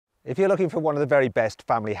If you're looking for one of the very best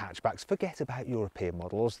family hatchbacks, forget about European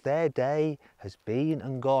models. Their day has been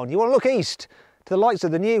and gone. You want to look east to the likes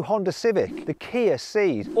of the new Honda Civic, the Kia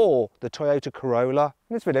Ceed, or the Toyota Corolla.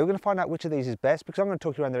 In this video, we're going to find out which of these is best because I'm going to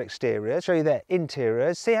talk you around their exteriors, show you their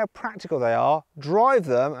interiors, see how practical they are, drive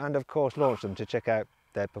them, and of course launch them to check out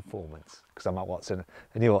their performance. Because I'm Matt Watson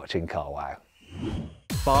and you're watching Carwow.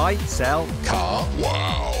 Buy, sell,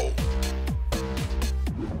 Carwow.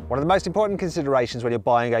 One of the most important considerations when you're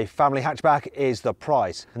buying a family hatchback is the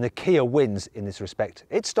price, and the Kia wins in this respect.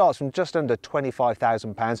 It starts from just under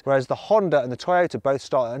 £25,000, whereas the Honda and the Toyota both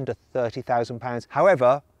start at under £30,000.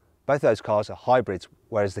 However, both those cars are hybrids,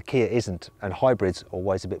 whereas the Kia isn't, and hybrids are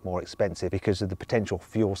always a bit more expensive because of the potential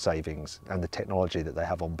fuel savings and the technology that they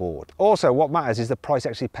have on board. Also, what matters is the price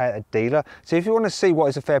actually paid at a dealer. So if you want to see what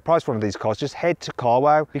is a fair price for one of these cars, just head to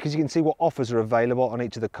Carwow because you can see what offers are available on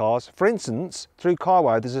each of the cars. For instance, through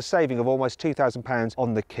Carwow, there's a saving of almost £2,000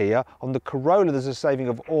 on the Kia. On the Corolla, there's a saving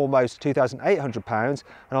of almost £2,800,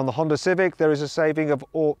 and on the Honda Civic, there is a saving of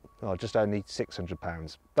just only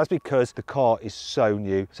 £600. That's because the car is so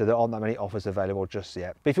new, so there aren't that many offers available just yet.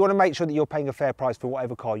 But if you want to make sure that you're paying a fair price for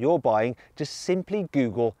whatever car you're buying, just simply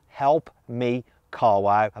Google "Help Me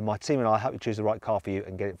Carwow" and my team and I help you choose the right car for you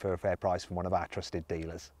and get it for a fair price from one of our trusted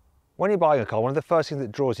dealers. When you're buying a car, one of the first things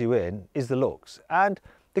that draws you in is the looks, and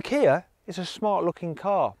the Kia is a smart looking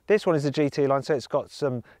car. This one is a GT line, so it's got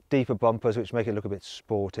some deeper bumpers which make it look a bit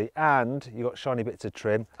sporty, and you've got shiny bits of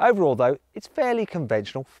trim. Overall though, it's fairly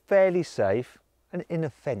conventional, fairly safe and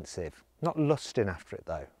inoffensive. Not lusting after it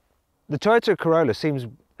though. The Toyota Corolla seems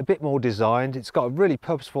a bit more designed. It's got a really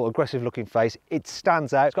purposeful, aggressive looking face. It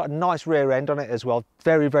stands out. It's got a nice rear end on it as well.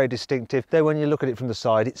 Very, very distinctive. Though when you look at it from the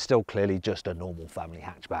side, it's still clearly just a normal family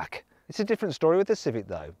hatchback. It's a different story with the Civic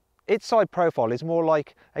though. Its side profile is more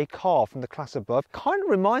like a car from the class above. Kind of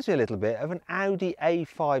reminds me a little bit of an Audi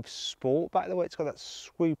A5 Sport, back the way it's got that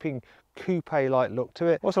swooping coupe-like look to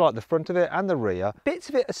it. Also like the front of it and the rear. Bits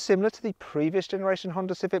of it are similar to the previous generation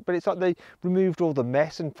Honda Civic, but it's like they removed all the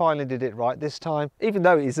mess and finally did it right this time. Even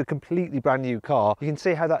though it is a completely brand new car, you can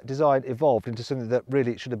see how that design evolved into something that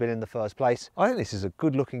really should have been in the first place. I think this is a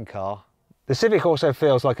good looking car. The Civic also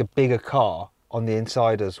feels like a bigger car on the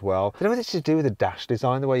inside as well. I don't know whether it's to do with the dash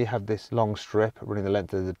design, the way you have this long strip running the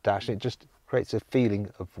length of the dash, and it just creates a feeling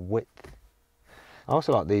of width. I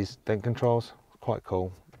also like these vent controls, quite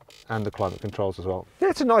cool, and the climate controls as well. Yeah,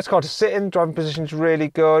 it's a nice car to sit in. Driving position's really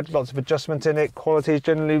good, lots of adjustment in it. Quality is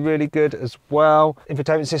generally really good as well.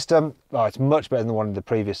 Infotainment system, it's much better than the one in the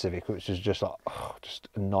previous Civic, which is just like, just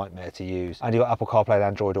a nightmare to use. And you've got Apple CarPlay and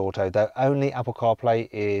Android Auto, though only Apple CarPlay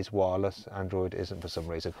is wireless, Android isn't for some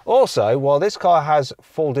reason. Also, while this car has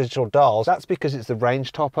full digital dials, that's because it's the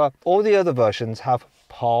range topper. All the other versions have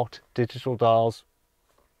part digital dials.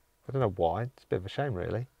 I don't know why, it's a bit of a shame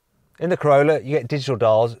really. In the Corolla, you get digital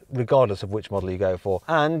dials regardless of which model you go for.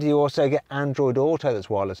 And you also get Android Auto that's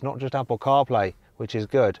wireless, not just Apple CarPlay, which is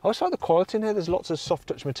good. I also like the quality in here. There's lots of soft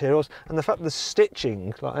touch materials, and the fact that the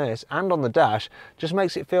stitching like this and on the dash just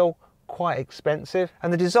makes it feel quite expensive.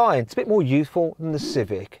 And the design, it's a bit more youthful than the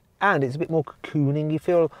Civic, and it's a bit more cocooning. You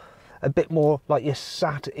feel a bit more like you're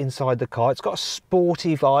sat inside the car. It's got a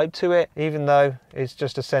sporty vibe to it, even though it's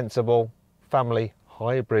just a sensible family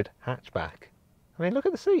hybrid hatchback. I mean, look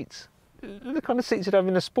at the seats. The kind of seats you'd have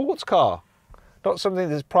in a sports car. Not something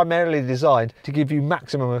that's primarily designed to give you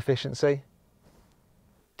maximum efficiency.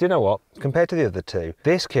 Do you know what? Compared to the other two,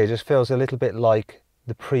 this Kia just feels a little bit like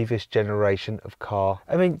the previous generation of car.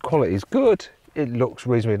 I mean, quality is good. It looks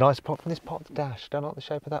reasonably nice, apart from this part of the dash. Don't like the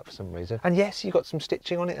shape of that for some reason. And yes, you've got some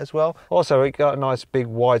stitching on it as well. Also, it got a nice big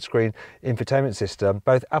widescreen infotainment system.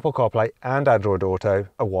 Both Apple CarPlay and Android Auto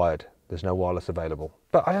are wired. There's no wireless available.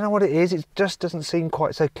 But I don't know what it is, it just doesn't seem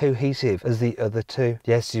quite so cohesive as the other two.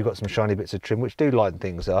 Yes, you've got some shiny bits of trim which do lighten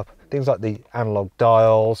things up. Things like the analog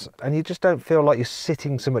dials, and you just don't feel like you're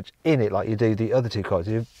sitting so much in it like you do the other two cars.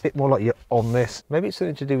 You're a bit more like you're on this. Maybe it's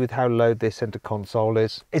something to do with how low this centre console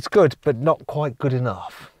is. It's good, but not quite good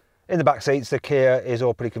enough. In the back seats, the Kia is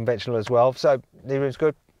all pretty conventional as well. So knee room's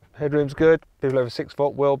good. Headroom's good, people over 6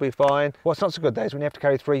 foot will be fine. What's not so good though is when you have to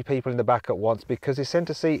carry 3 people in the back at once, because the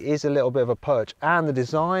centre seat is a little bit of a perch, and the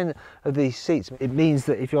design of these seats, it means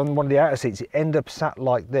that if you're on one of the outer seats, you end up sat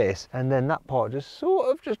like this, and then that part just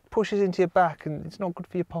sort of just pushes into your back, and it's not good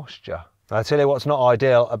for your posture. I'll tell you what's not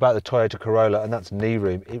ideal about the Toyota Corolla, and that's knee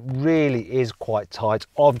room. It really is quite tight.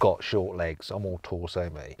 I've got short legs, I'm all torso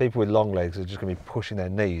me. People with long legs are just going to be pushing their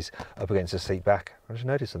knees up against the seat back. I just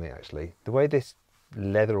noticed something actually. The way this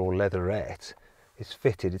leather or leatherette is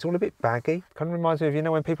fitted, it's all a bit baggy. Kind of reminds me of, you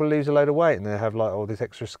know, when people lose a load of weight and they have like all this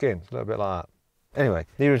extra skin. It's a little bit like that. Anyway,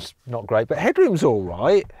 nearest not great, but headroom's all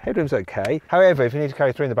right. Headroom's okay. However, if you need to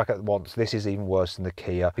carry three in the back at once, this is even worse than the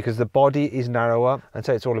Kia because the body is narrower, and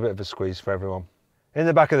so it's all a bit of a squeeze for everyone. In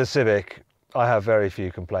the back of the Civic, I have very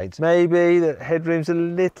few complaints. Maybe the headroom's a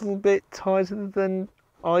little bit tighter than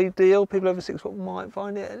ideal. People over 6 foot might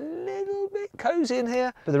find it a little bit cozy in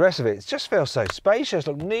here, but the rest of it just feels so spacious.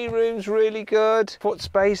 Look, knee room's really good, foot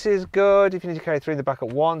space is good. If you need to carry three in the back at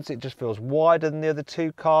once, it just feels wider than the other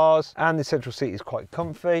two cars, and the central seat is quite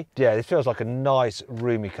comfy. Yeah, this feels like a nice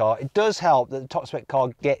roomy car. It does help that the top spec car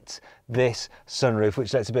gets this sunroof,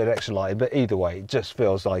 which lets a bit of extra light in, but either way, it just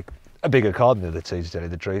feels like a bigger car than the other two, to tell you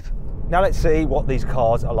the truth. Now let's see what these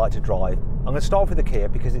cars are like to drive. I'm going to start off with the Kia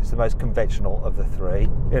because it's the most conventional of the three.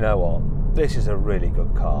 You know what? This is a really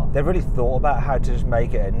good car. They've really thought about how to just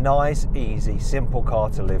make it a nice, easy, simple car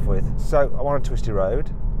to live with. So I'm on a twisty road,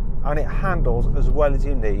 and it handles as well as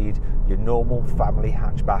you need your normal family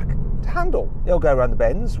hatchback to handle. It'll go around the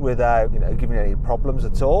bends without, giving you any problems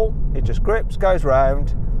at all. It just grips, goes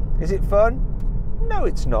round. Is it fun? No,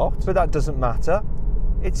 it's not, but that doesn't matter.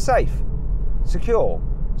 It's safe, secure,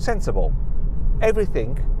 sensible,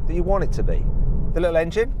 everything that you want it to be. The little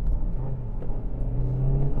engine,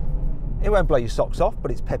 it won't blow your socks off,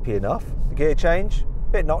 but it's peppy enough. The gear change,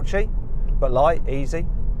 bit notchy, but light, easy.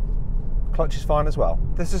 Clutch is fine as well.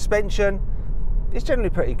 The suspension is generally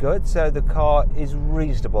pretty good, so the car is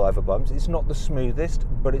reasonable over bumps. It's not the smoothest,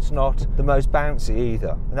 but it's not the most bouncy either.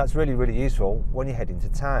 And that's really, really useful when you head into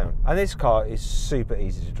town. And this car is super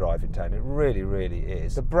easy to drive in town. It really, really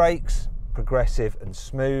is. The brakes, progressive and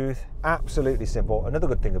smooth, absolutely simple. Another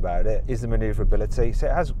good thing about it is the maneuverability. So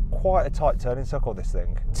it has quite a tight turning circle, this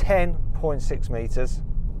thing. 10.6 meters.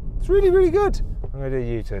 It's really, really good. I'm gonna do a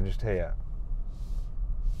U-turn just here.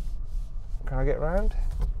 Can I get round?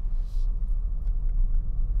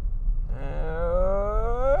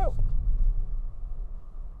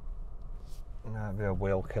 That'd be a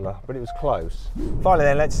wheel killer, but it was close. Finally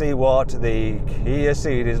then, let's see what the Kia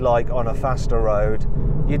Ceed is like on a faster road.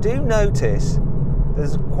 You do notice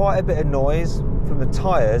there's quite a bit of noise from the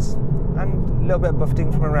tyres and a little bit of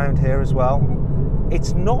buffeting from around here as well.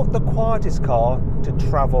 It's not the quietest car to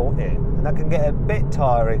travel in, and that can get a bit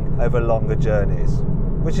tiring over longer journeys,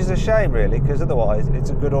 which is a shame really, because otherwise it's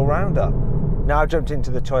a good all-rounder. Now I've jumped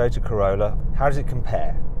into the Toyota Corolla. How does it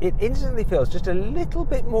compare? It instantly feels just a little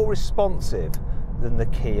bit more responsive than the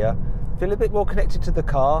Kia. Feel a bit more connected to the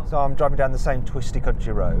car. So I'm driving down the same twisty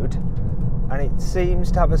country road, and it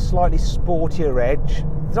seems to have a slightly sportier edge.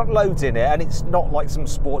 There's not loads in it, and it's not like some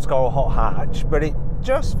sports car or hot hatch, but it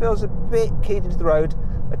just feels a bit keyed into the road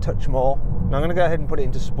a touch more. Now I'm going to go ahead and put it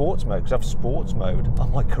into sports mode, because I have sports mode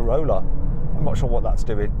on my Corolla. I'm not sure what that's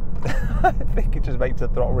doing. I think it just makes the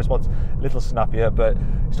throttle response a little snappier, but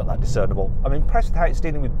it's not that discernible. I'm impressed with how it's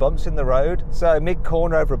dealing with bumps in the road. So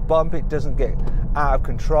mid-corner over a bump, it doesn't get out of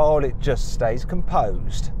control, it just stays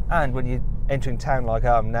composed. And when you're entering town like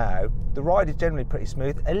I am now, the ride is generally pretty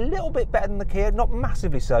smooth. A little bit better than the Kia, not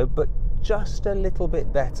massively so, but just a little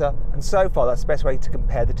bit better. And so far, that's the best way to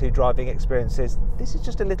compare the two driving experiences. This is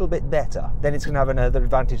just a little bit better. Then it's going to have another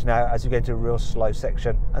advantage now as you get into a real slow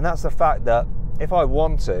section, and that's the fact that if I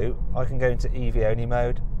want to, I can go into EV only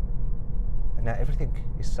mode, and now everything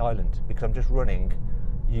is silent because I'm just running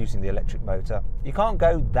using the electric motor. You can't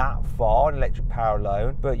go that far on electric power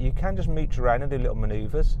alone, but you can just mooch around and do little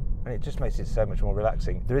manoeuvres, and it just makes it so much more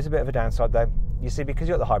relaxing. There is a bit of a downside though. You see, because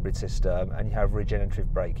you've got the hybrid system and you have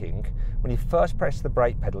regenerative braking, when you first press the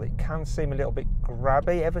brake pedal, it can seem a little bit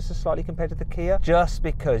grabby, ever so slightly compared to the Kia, just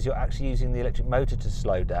because you're actually using the electric motor to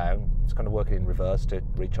slow down. It's kind of working in reverse to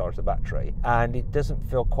recharge the battery, and it doesn't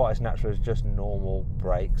feel quite as natural as just normal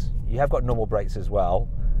brakes. You have got normal brakes as well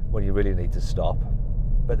when you really need to stop,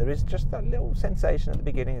 but there is just that little sensation at the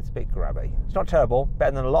beginning. It's a bit grabby. It's not terrible,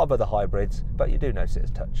 better than a lot of other hybrids, but you do notice it as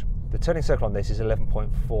a touch. The turning circle on this is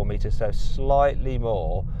 11.4 meters, so slightly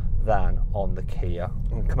more than on the Kia. I'm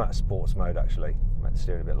going to come out of sports mode actually, make the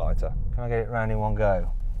steering a bit lighter. Can I get it round in one go?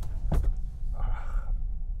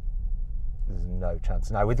 There's no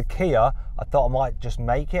chance. Now with the Kia, I thought I might just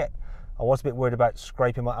make it. I was a bit worried about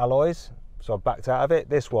scraping my alloys, so I backed out of it.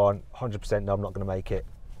 This one, 100% no, I'm not going to make it.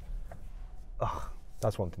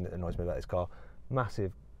 That's one thing that annoys me about this car.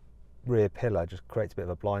 Massive rear pillar just creates a bit of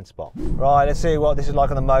a blind spot. Right, let's see what this is like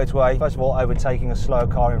on the motorway. First of all, overtaking a slow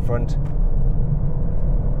car in front.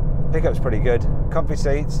 Pickup's pretty good. Comfy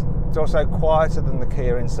seats. It's also quieter than the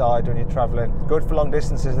Kia inside when you're travelling. Good for long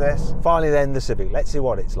distances, this. Finally then, the Civic. Let's see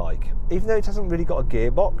what it's like. Even though it hasn't really got a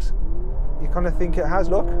gearbox, you kind of think it has.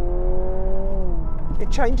 Look, it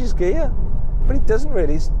changes gear, but it doesn't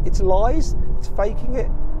really. It's lies. It's faking it.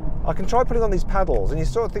 I can try putting on these paddles and you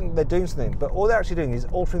sort of think they're doing something, but all they're actually doing is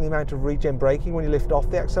altering the amount of regen braking when you lift off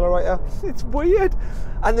the accelerator. It's weird.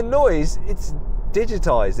 And the noise, it's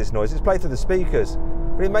digitized, this noise, it's played through the speakers,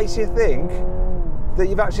 but it makes you think that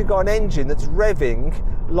you've actually got an engine that's revving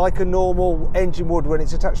like a normal engine would when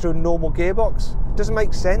it's attached to a normal gearbox. It doesn't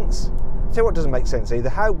make sense. I'll tell you what doesn't make sense either,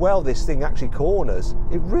 how well this thing actually corners.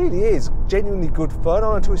 It really is genuinely good fun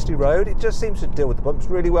on a twisty road. It just seems to deal with the bumps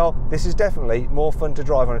really well. This is definitely more fun to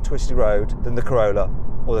drive on a twisty road than the Corolla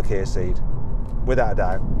or the Kia Ceed, without a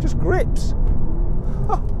doubt. Just grips.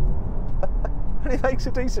 And it makes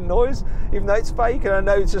a decent noise, even though it's fake and I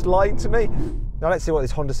know it's just lying to me. Now let's see what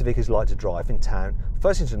this Honda Civic is like to drive in town.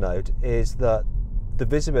 First thing to note is that the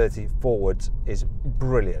visibility forwards is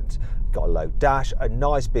brilliant. Got a low dash, a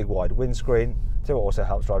nice big wide windscreen. So what also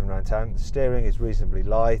helps driving around town. The steering is reasonably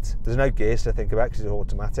light. There's no gears to think about because it's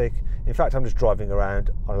automatic. In fact, I'm just driving around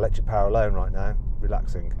on electric power alone right now,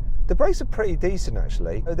 relaxing. The brakes are pretty decent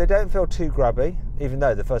actually. They don't feel too grabby, even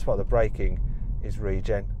though the first part of the braking is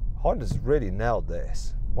regen. Honda's really nailed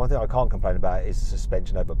this. One thing I can't complain about is the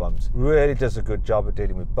suspension over bumps. Really does a good job at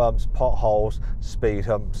dealing with bumps, potholes, speed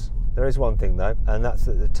humps. There is one thing though, and that's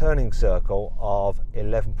that the turning circle of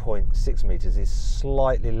 11.6 metres is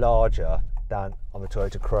slightly larger than on the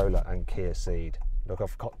Toyota Corolla and Kia Ceed. Look,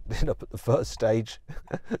 I've got it up at the first stage.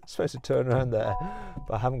 Supposed to turn around there,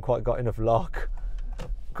 but I haven't quite got enough lock.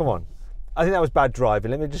 Come on. I think that was bad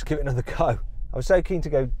driving. Let me just give it another go. I was so keen to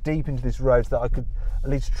go deep into this road so that I could at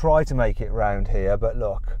least try to make it round here, but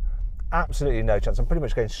look, absolutely no chance. I'm pretty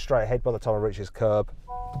much going straight ahead by the time I reach this curb.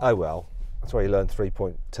 Oh well, that's why you learn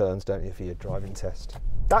 3-point turns, don't you, for your driving test.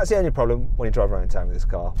 That's the only problem when you drive around town with this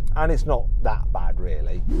car, and it's not that bad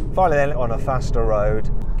really. Finally then, on a faster road,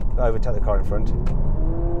 overtake the car in front.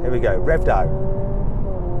 Here we go, revved out.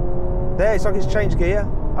 There, it's like it's changed gear,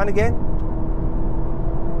 and again,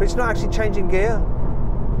 but it's not actually changing gear.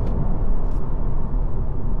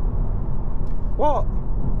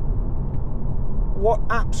 What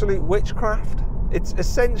absolute witchcraft. It's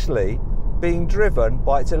essentially being driven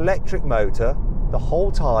by its electric motor the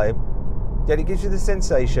whole time, yet it gives you the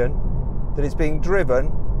sensation that it's being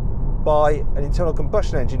driven by an internal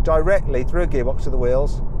combustion engine directly through a gearbox to the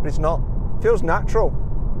wheels, but it's not. It feels natural.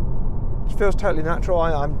 It feels totally natural.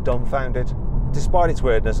 I'm dumbfounded. Despite its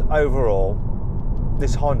weirdness, overall,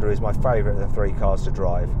 this Honda is my favourite of the three cars to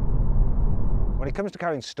drive. When it comes to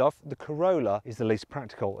carrying stuff, the Corolla is the least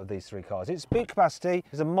practical of these three cars. Its boot capacity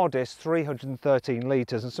is a modest 313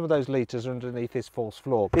 litres, and some of those litres are underneath this false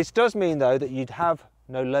floor. This does mean, though, that you'd have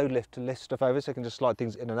no load lift to lift stuff over, so you can just slide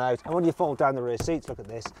things in and out. And when you fold down the rear seats, look at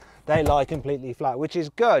this, they lie completely flat, which is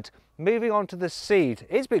good. Moving on to the Ceed,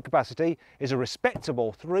 its boot capacity is a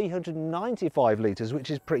respectable 395 litres, which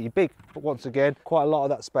is pretty big. But once again, quite a lot of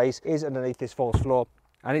that space is underneath this false floor.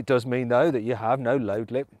 And it does mean, though, that you have no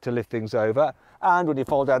load lift to lift things over. And when you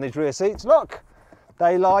fold down these rear seats, look,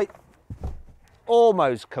 they lie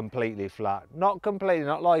almost completely flat. Not completely,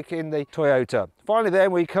 not like in the Toyota. Finally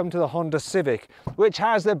then we come to the Honda Civic, which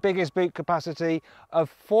has the biggest boot capacity of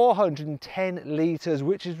 410 litres,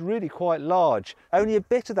 which is really quite large. Only a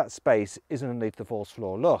bit of that space is underneath the false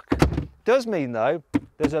floor, look. Does mean, though,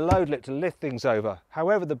 there's a load lift to lift things over.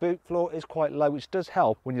 However, the boot floor is quite low, which does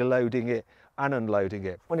help when you're loading it and unloading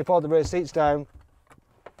it. When you fold the rear seats down,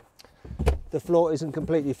 the floor isn't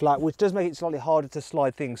completely flat, which does make it slightly harder to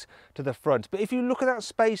slide things to the front. But if you look at that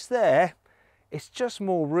space there, it's just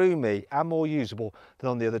more roomy and more usable than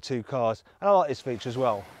on the other two cars. And I like this feature as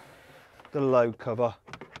well, the load cover.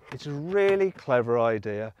 It's a really clever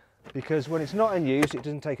idea because when it's not in use, it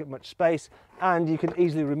doesn't take up much space and you can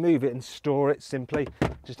easily remove it and store it simply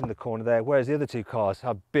just in the corner there. Whereas the other two cars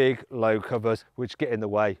have big load covers which get in the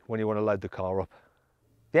way when you want to load the car up.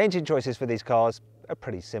 The engine choices for these cars are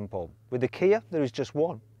pretty simple. With the Kia, there is just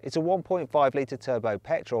one. It's a 1.5 litre turbo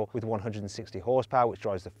petrol with 160 horsepower, which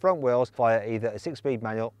drives the front wheels via either a 6-speed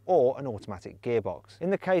manual or an automatic gearbox. In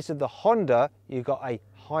the case of the Honda, you've got a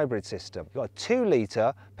hybrid system. You've got a 2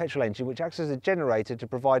 litre petrol engine, which acts as a generator to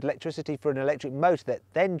provide electricity for an electric motor that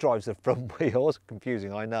then drives the front wheels.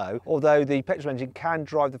 Confusing, I know. Although the petrol engine can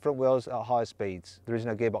drive the front wheels at higher speeds. There is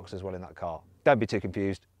no gearbox as well in that car. Don't be too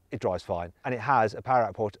confused. It drives fine, and it has a power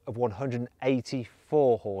output of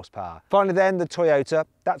 184 horsepower. Finally then, the Toyota,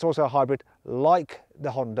 that's also a hybrid like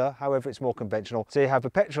the Honda, however it's more conventional. So you have a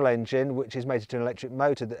petrol engine which is mated to an electric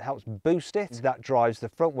motor that helps boost it, that drives the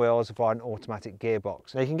front wheels via an automatic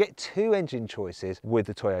gearbox. Now you can get 2 engine choices with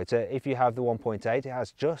the Toyota. If you have the 1.8, it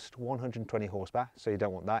has just 120 horsepower, so you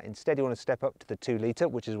don't want that. Instead you want to step up to the 2 litre,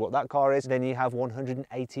 which is what that car is, then you have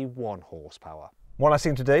 181 horsepower. One last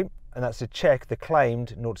thing to do, and that's to check the claimed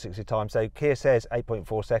 0 to 60 time. So Kia says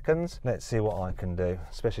 8.4 seconds. Let's see what I can do.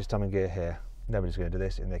 Specialist time and gear here. Nobody's going to do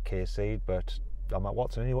this in their Kia Ceed, but I'm Matt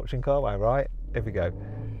Watson and you're watching Carwow, right? Here we go.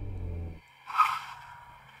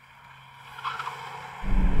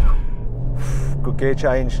 Good gear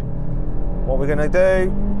change. What we're going to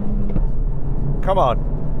do? Come on.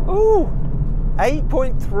 Ooh,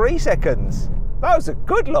 8.3 seconds. That was a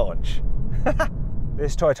good launch.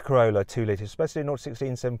 This Toyota Corolla 2 litre, especially 0 to 60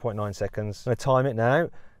 in 7.9 seconds. I'm going to time it now.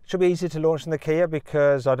 It should be easier to launch than the Kia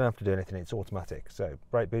because I don't have to do anything, it's automatic. So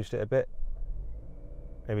brake boost it a bit.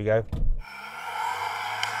 Here we go.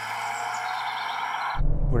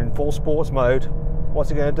 We're in full sports mode. What's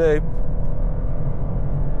it going to do?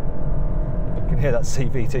 You can hear that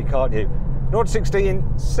CVT, can't you? 0 to 60 in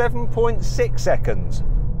 7.6 seconds.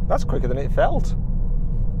 That's quicker than it felt.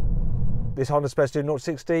 This Honda's supposed to do 0 to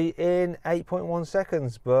 60 in 8.1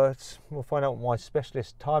 seconds, but we'll find out what my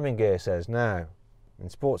specialist timing gear says now. In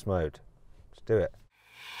sports mode. Let's do it.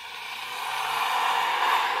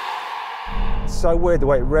 It's so weird the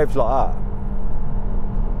way it revs like that.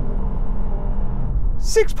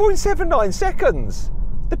 6.79 seconds!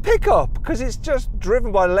 The pickup, because it's just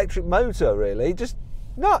driven by an electric motor, really, just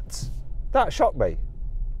nuts. That shocked me.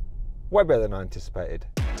 Way better than I anticipated.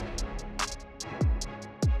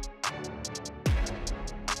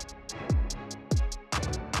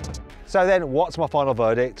 So then, what's my final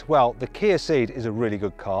verdict? Well, the Kia Ceed is a really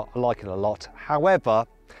good car. I like it a lot. However,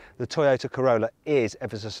 the Toyota Corolla is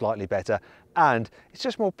ever so slightly better, and it's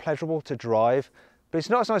just more pleasurable to drive. But it's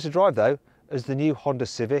not as nice to drive, though, as the new Honda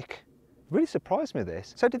Civic. Really surprised me,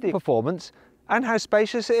 this. So did the performance and how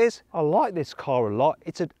spacious it is. I like this car a lot.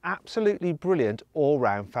 It's an absolutely brilliant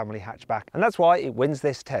all-round family hatchback, and that's why it wins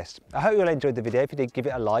this test. I hope you all enjoyed the video. If you did, give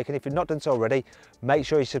it a like, and if you've not done so already, make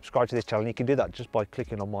sure you subscribe to this channel. You can do that just by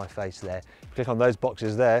clicking on my face there. Click on those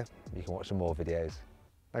boxes there, you can watch some more videos.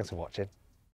 Thanks for watching.